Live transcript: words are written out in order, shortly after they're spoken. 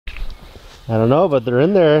I don't know, but they're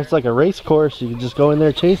in there. It's like a race course. You can just go in there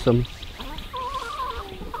and chase them.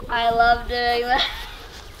 I love doing that.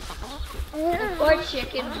 The poor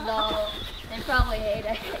chickens, though. They probably hate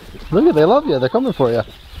it. Look at, they love you. They're coming for you.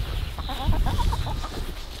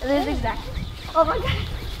 This is exactly. Oh my god.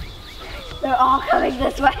 They're all coming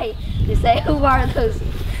this way. You say, who are those?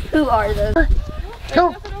 Who are those?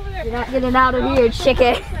 Go. You're not getting out of here,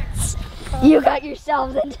 chickens. You got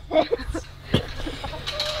yourselves into this.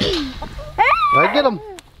 Right, get them.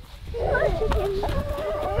 I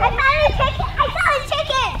found a chicken! I found a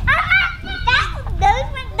chicken!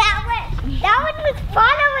 That one was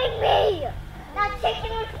following me! That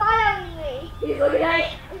chicken was following me! He's looking at it.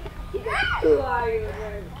 Who are you?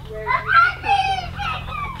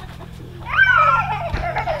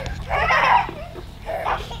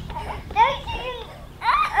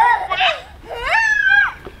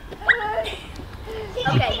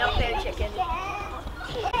 Okay, no fair chicken.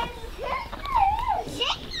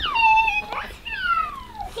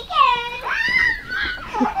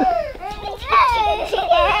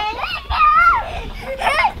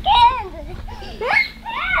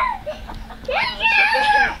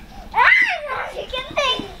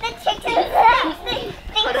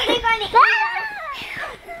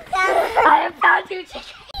 I have found two chickens.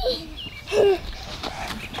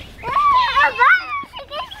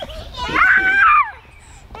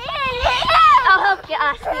 I'll help you,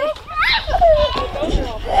 Oscar.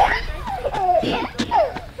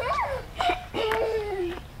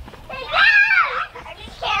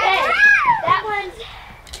 That one's...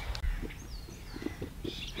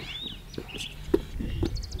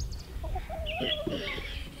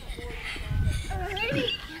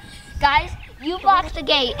 Guys, you block the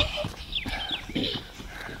gate.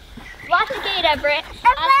 Block the gate, Everett.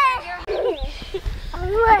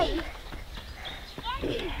 Wait.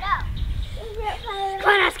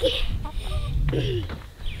 Come on, Husky.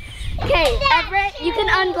 Okay, Everett, you can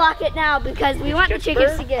unblock it now because we want the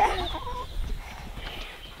chickens to get out.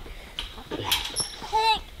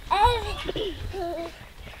 I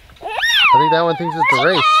think that one thinks it's a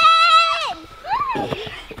race.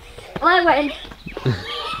 Well, I win.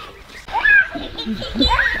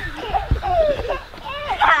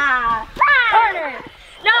 Corner.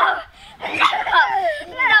 No.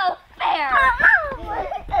 No fair.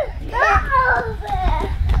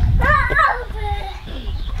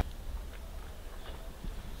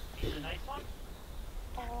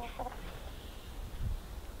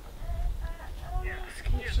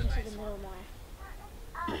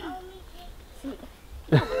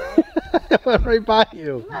 I went right by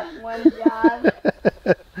you. One job.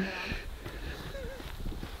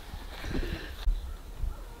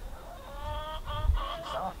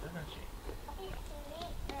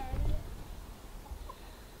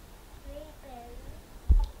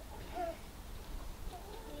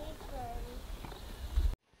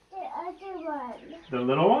 The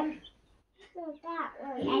little one? So that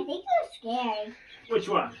one. I think you're scared. Which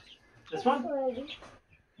one? This one?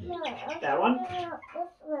 No. That one? No,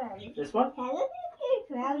 this one. This one? That looks like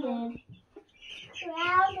crowded.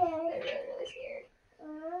 Crowded. They're really scared.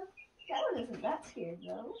 That one isn't that scared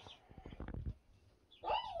though.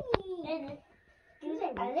 And these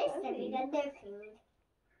are other stuff because they're food.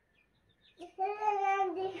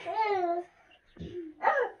 They're food.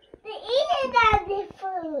 Oh, they're eating that their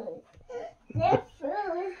food. Their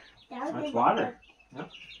food. That's water. Yep.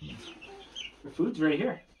 The food's right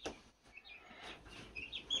here.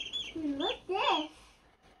 Look this.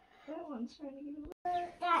 That one's trying to get away.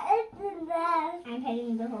 That is the best. I'm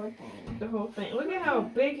petting the whole thing. The whole thing. Look at how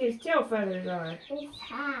big his tail feathers are. It's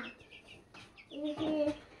hot.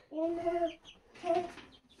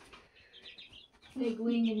 Big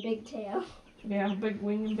wing and big tail. Yeah, big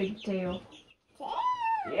wing and big tail.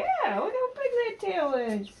 Yeah, look how big that tail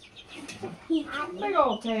is. Big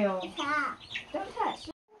old tail. Don't touch.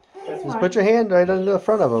 Just put your hand right under the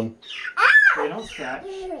front of them. They don't scratch.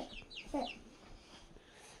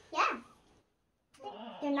 Yeah.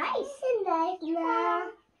 They're nice. Nice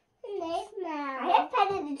now. Nice now. I have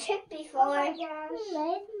petted the chick before. Oh my gosh.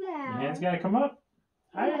 Nice now. Your hand's gotta come up.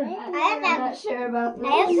 Higher. I'm not sure about this.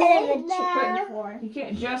 I have petted the chick before. You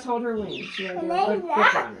can't just hold her wings. You gotta Nice put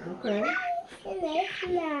grip on her, okay? Nice She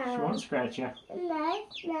now. won't scratch you.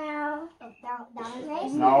 Nice now.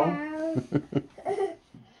 Nice No. now.